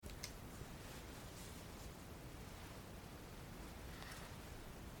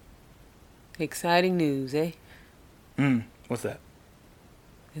Exciting news, eh? What's that?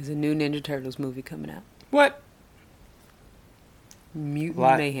 There's a new Ninja Turtles movie coming out. What?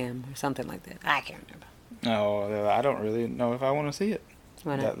 Mutant Mayhem or something like that. I can't remember. No, I don't really know if I want to see it.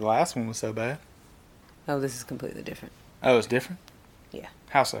 Why not? That last one was so bad. Oh, this is completely different. Oh, it's different? Yeah.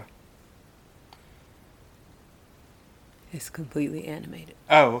 How so? It's completely animated.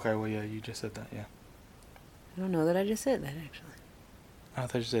 Oh, okay. Well, yeah, you just said that, yeah. I don't know that I just said that, actually. I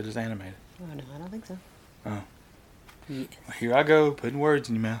thought you said it's animated. Oh, no, I don't think so. Oh. Yes. Well, here I go, putting words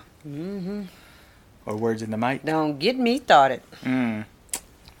in your mouth. Mm-hmm. Or words in the mic. Don't get me started.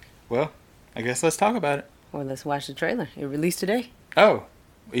 Well, I guess let's talk about it. Or let's watch the trailer. It released today. Oh,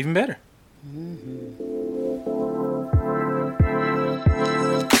 even better.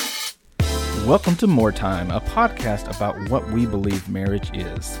 Welcome to More Time, a podcast about what we believe marriage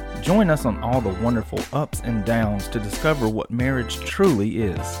is. Join us on all the wonderful ups and downs to discover what marriage truly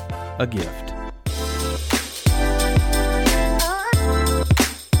is, a gift.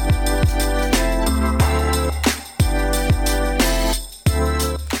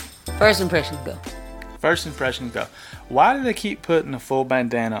 First impressions go. First impressions go. Why do they keep putting a full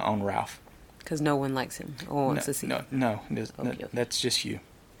bandana on Ralph? Because no one likes him or wants to see him. No. Okay. That's just you.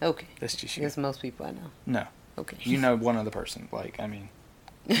 Okay. That's just you. That's most people I know. No. Okay. You know one other person.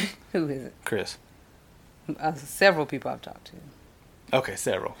 Who is it? Chris. Several people I've talked to. Okay,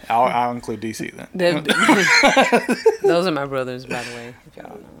 several. I'll include DC then. Those are my brothers, by the way, if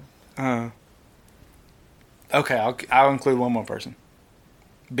y'all don't know. Okay, I'll include one more person.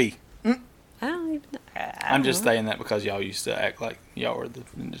 B. I don't even know. I'm just saying that because y'all used to act like y'all were the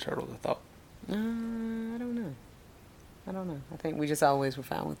Ninja Turtles, I thought. I don't know. I think we just always were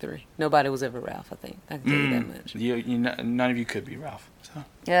fine with 3. Nobody was ever Ralph, I think. I can tell you that much. You none of you could be Ralph. So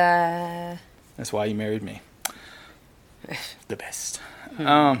That's why you married me. The best.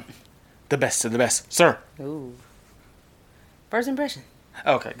 The best of the best. Sir. Ooh. First impression.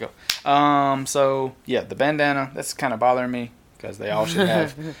 Okay, go. So, yeah, the bandana, that's kind of bothering me. Because they all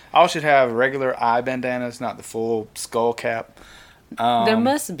should have regular eye bandanas, not the full skull cap. There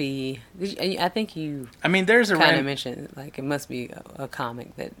must be. I think you. I mean, there's a kind of mentioned like it must be a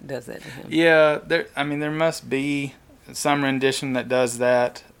comic that does that to him. Yeah, there must be some rendition that does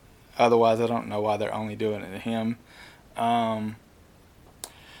that. Otherwise, I don't know why they're only doing it to him.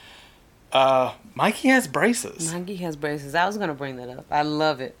 Mikey has braces. Mikey has braces. I was gonna bring that up. I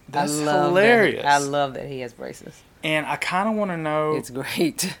love it. That's hilarious. I love that he has braces. And I kind of want to know... It's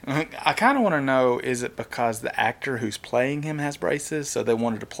great. I kind of want to know, is it because the actor who's playing him has braces, so they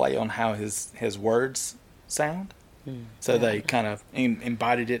wanted to play on how his words sound? So they kind of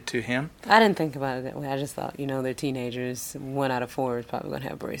embodied it to him? I didn't think about it that way. I just thought, they're teenagers. 1 out of 4 is probably going to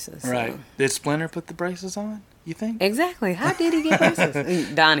have braces. Right. So. Did Splinter put the braces on, you think? Exactly. How did he get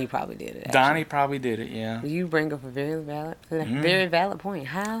braces? Donnie probably did it, actually. Donnie probably did it, yeah. You bring up a very valid point.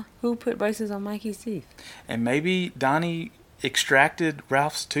 Who put braces on Mikey's teeth? And maybe Donnie extracted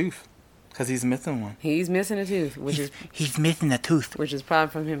Ralph's tooth because he's missing one. He's missing a tooth, he's missing a tooth, which is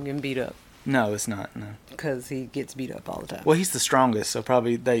probably from him getting beat up. No, it's not. No, because he gets beat up all the time. Well, he's the strongest, so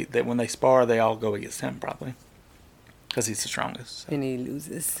probably they when they spar, they all go against him probably because he's the strongest. So. And he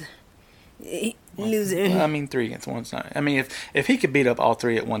loses. Loser. Well, I mean, 3 against 1's not. I mean, if he could beat up all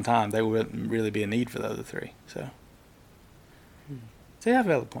 3 at one time, there wouldn't really be a need for the other 3. So you have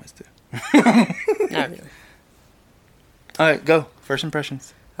valid points too. Not really. All right, go. First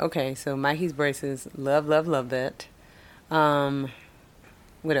impressions. Okay, so Mikey's braces. Love that.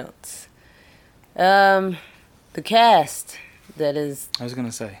 What else? The cast that is... I was going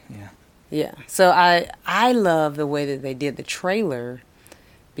to say, yeah. Yeah. So I love the way that they did the trailer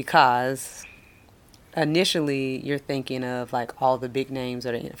because initially you're thinking of like all the big names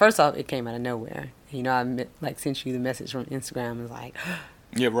that are in. First off, it came out of nowhere. I sent you the message from Instagram and was like...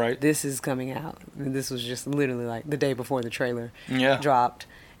 Yeah, right. This is coming out. And this was just literally like the day before the trailer dropped.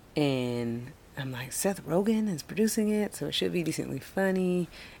 And I'm like, Seth Rogen is producing it, so it should be decently funny.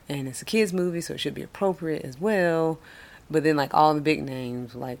 And it's a kid's movie, so it should be appropriate as well. But then like all the big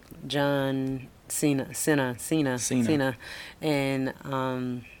names like John Cena, and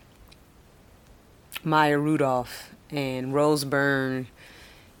Maya Rudolph and Rose Byrne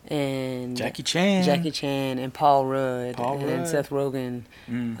and Jackie Chan and Paul Rudd and Seth Rogen,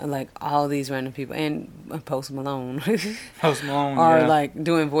 like all these random people, and Post Malone are like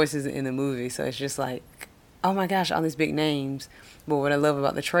doing voices in the movie. So it's just like, oh my gosh, all these big names. But what I love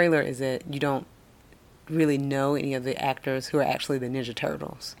about the trailer is that you don't really know any of the actors who are actually the Ninja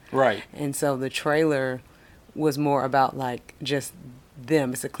Turtles. Right. And so the trailer was more about like just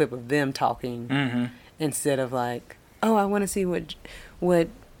them. It's a clip of them talking instead of like, oh, I want to see what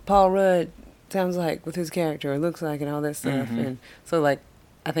Paul Rudd sounds like with his character, or looks like, and all that stuff. And so, like,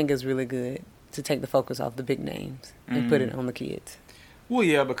 I think it's really good to take the focus off the big names and put it on the kids. Well,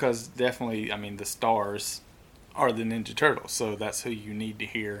 yeah, because definitely, I mean, the stars are the Ninja Turtles, so that's who you need to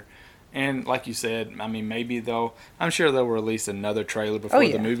hear. And like you said, I mean, maybe I'm sure they'll release another trailer before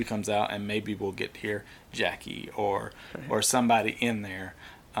the movie comes out, and maybe we'll get to hear Jackie or somebody in there.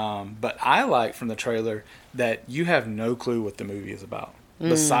 But I like from the trailer that you have no clue what the movie is about,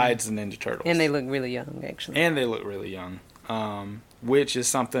 besides the Ninja Turtles. And they look really young, actually. And they look really young, which is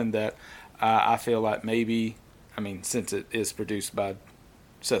something that I feel like maybe, I mean, since it is produced by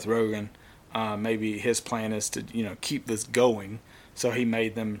Seth Rogen, maybe his plan is to, keep this going. So he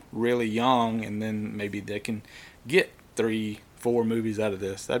made them really young, and then maybe they can get 3-4 movies out of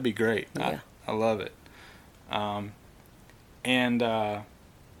this. That'd be great. Yeah. I love it. And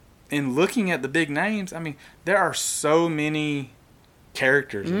in looking at the big names, I mean, there are so many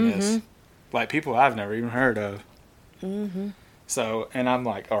characters in this. Like, people I've never even heard of. So, and I'm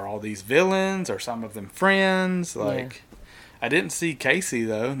like, are all these villains? Are some of them friends? Like... I didn't see Casey,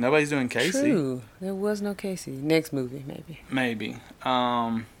 though. Nobody's doing Casey. True. There was no Casey. Next movie, maybe. Maybe.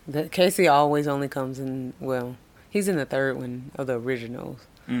 Casey always only comes in, well, he's in the third one of the originals.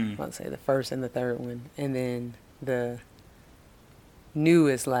 I'd say the first and the third one. And then the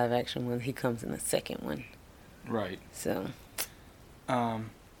newest live action one, he comes in the second one. Right. So.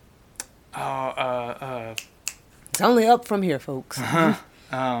 It's only up from here, folks.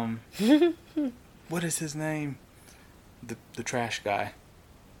 What is his name? The trash guy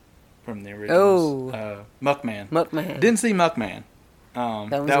from the originals. Muckman. Muckman. Didn't see Muckman. That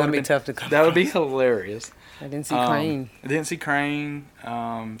was going to be tough to come. That would be hilarious. I didn't see Crane. I didn't see Crane.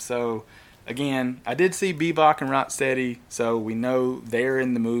 So, again, I did see Bebop and Rocksteady, so we know they're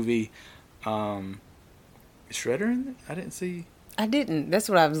in the movie. Is Shredder in it? I didn't see. I didn't. That's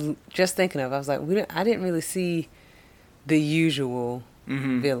what I was just thinking of. I was like, I didn't really see the usual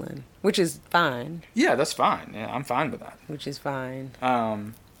villain, which is fine. Yeah, that's fine. Yeah, I'm fine with that. Which is fine.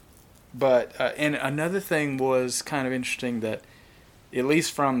 But and another thing was kind of interesting that, at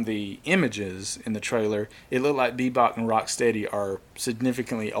least from the images in the trailer, it looked like Bebop and Rocksteady are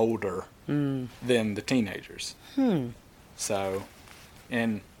significantly older than the teenagers. So,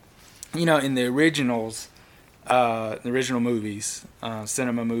 and in the originals, the original movies,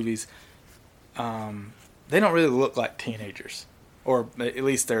 cinema movies, they don't really look like teenagers. Or at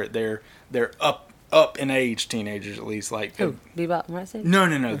least they're up in age teenagers, at least. Like who? Bebop and Rocksteady?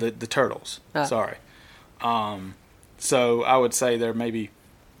 No. The Turtles. Sorry. So I would say they're maybe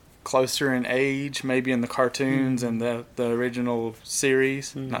closer in age, maybe in the cartoons and the original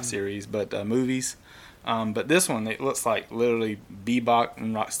series, not series, but movies. But this one, it looks like literally Bebop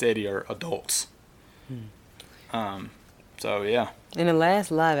and Rocksteady are adults. So yeah. In the last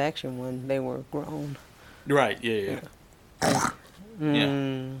live action one, they were grown. Right. Yeah.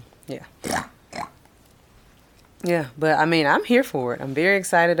 Yeah, but I mean, I'm here for it. I'm very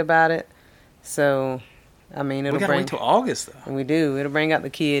excited about it. So, I mean, we gotta wait till August, though. And we do. It'll bring out the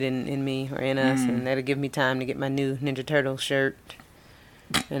kid in me or in us, and that'll give me time to get my new Ninja Turtle shirt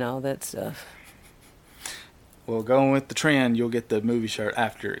and all that stuff. Well, going with the trend, you'll get the movie shirt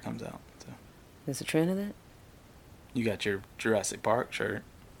after it comes out. So. There's a trend of that? You got your Jurassic Park shirt.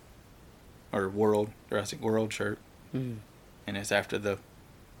 Or Jurassic World shirt. And it's after the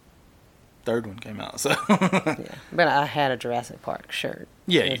third one came out, so. Yeah, but I had a Jurassic Park shirt.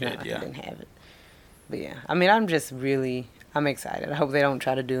 Yeah, you did, yeah. I didn't have it. But yeah, I mean, I'm excited. I hope they don't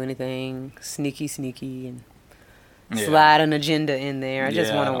try to do anything sneaky and slide an agenda in there. I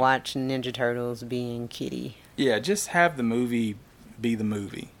just want to watch Ninja Turtles being kitty. Yeah, just have the movie be the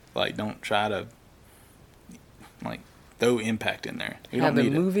movie. Like, don't try to, throw impact in there. Have the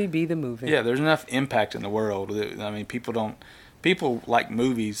movie be the movie. Yeah, there's enough impact in the world. I mean, people like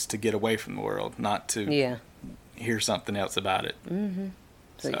movies to get away from the world, not to hear something else about it.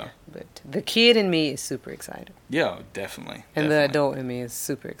 So yeah, but the kid in me is super excited. Yeah, definitely. And the adult in me is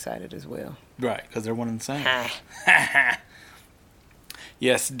super excited as well. Right, because they're one and the same.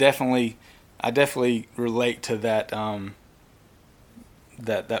 Yes, definitely. I definitely relate to that.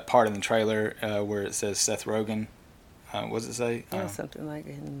 That part in the trailer where it says Seth Rogen. What does it say? Yeah, something like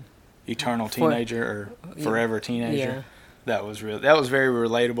eternal teenager or forever teenager. Yeah. That was very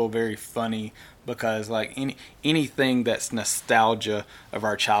relatable, very funny, because like anything that's nostalgia of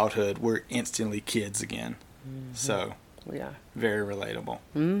our childhood, we're instantly kids again. So we are very relatable.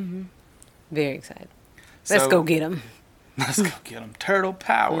 Very excited. Let's go get them. Let's go get them. Turtle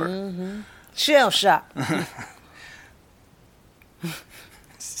power. Shell shock.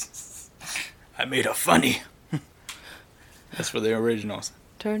 I made a funny. That's for the originals.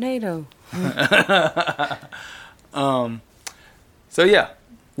 Tornado. So yeah,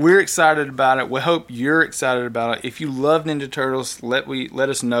 we're excited about it. We hope you're excited about it. If you love Ninja Turtles, let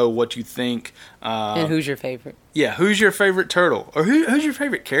us know what you think. And who's your favorite? Yeah, who's your favorite turtle? Or who's your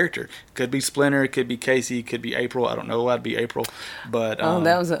favorite character? Could be Splinter, could be Casey, could be April. I don't know why it'd be April. But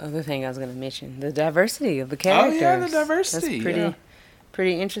that was the other thing I was going to mention. The diversity of the characters. Oh yeah, the diversity. That's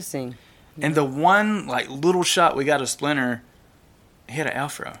pretty interesting. And the one little shot we got of Splinter, he had an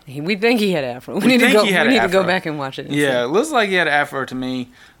afro. We think he had an afro. We need to go back and watch it. Yeah, it looks like he had an afro to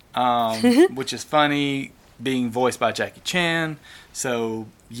me, which is funny, being voiced by Jackie Chan. So,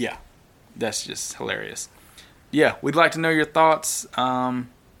 yeah, that's just hilarious. Yeah, we'd like to know your thoughts on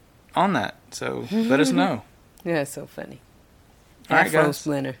that. So, let us know. Yeah, it's so funny. All right, Afro guys.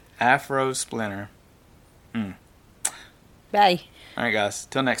 Splinter. Afro Splinter. Bye. All right, guys.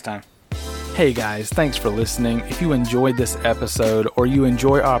 Till next time. Hey guys, thanks for listening. If you enjoyed this episode or you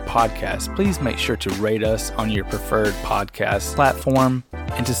enjoy our podcast, please make sure to rate us on your preferred podcast platform.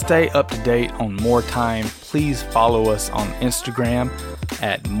 And to stay up to date on More Time, please follow us on Instagram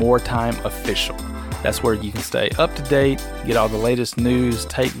at MoreTimeOfficial. That's where you can stay up to date, get all the latest news,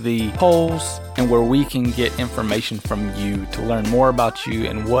 take the polls, and where we can get information from you to learn more about you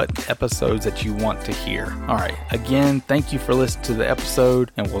and what episodes that you want to hear. All right, again, thank you for listening to the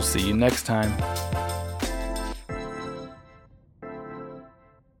episode, and we'll see you next time.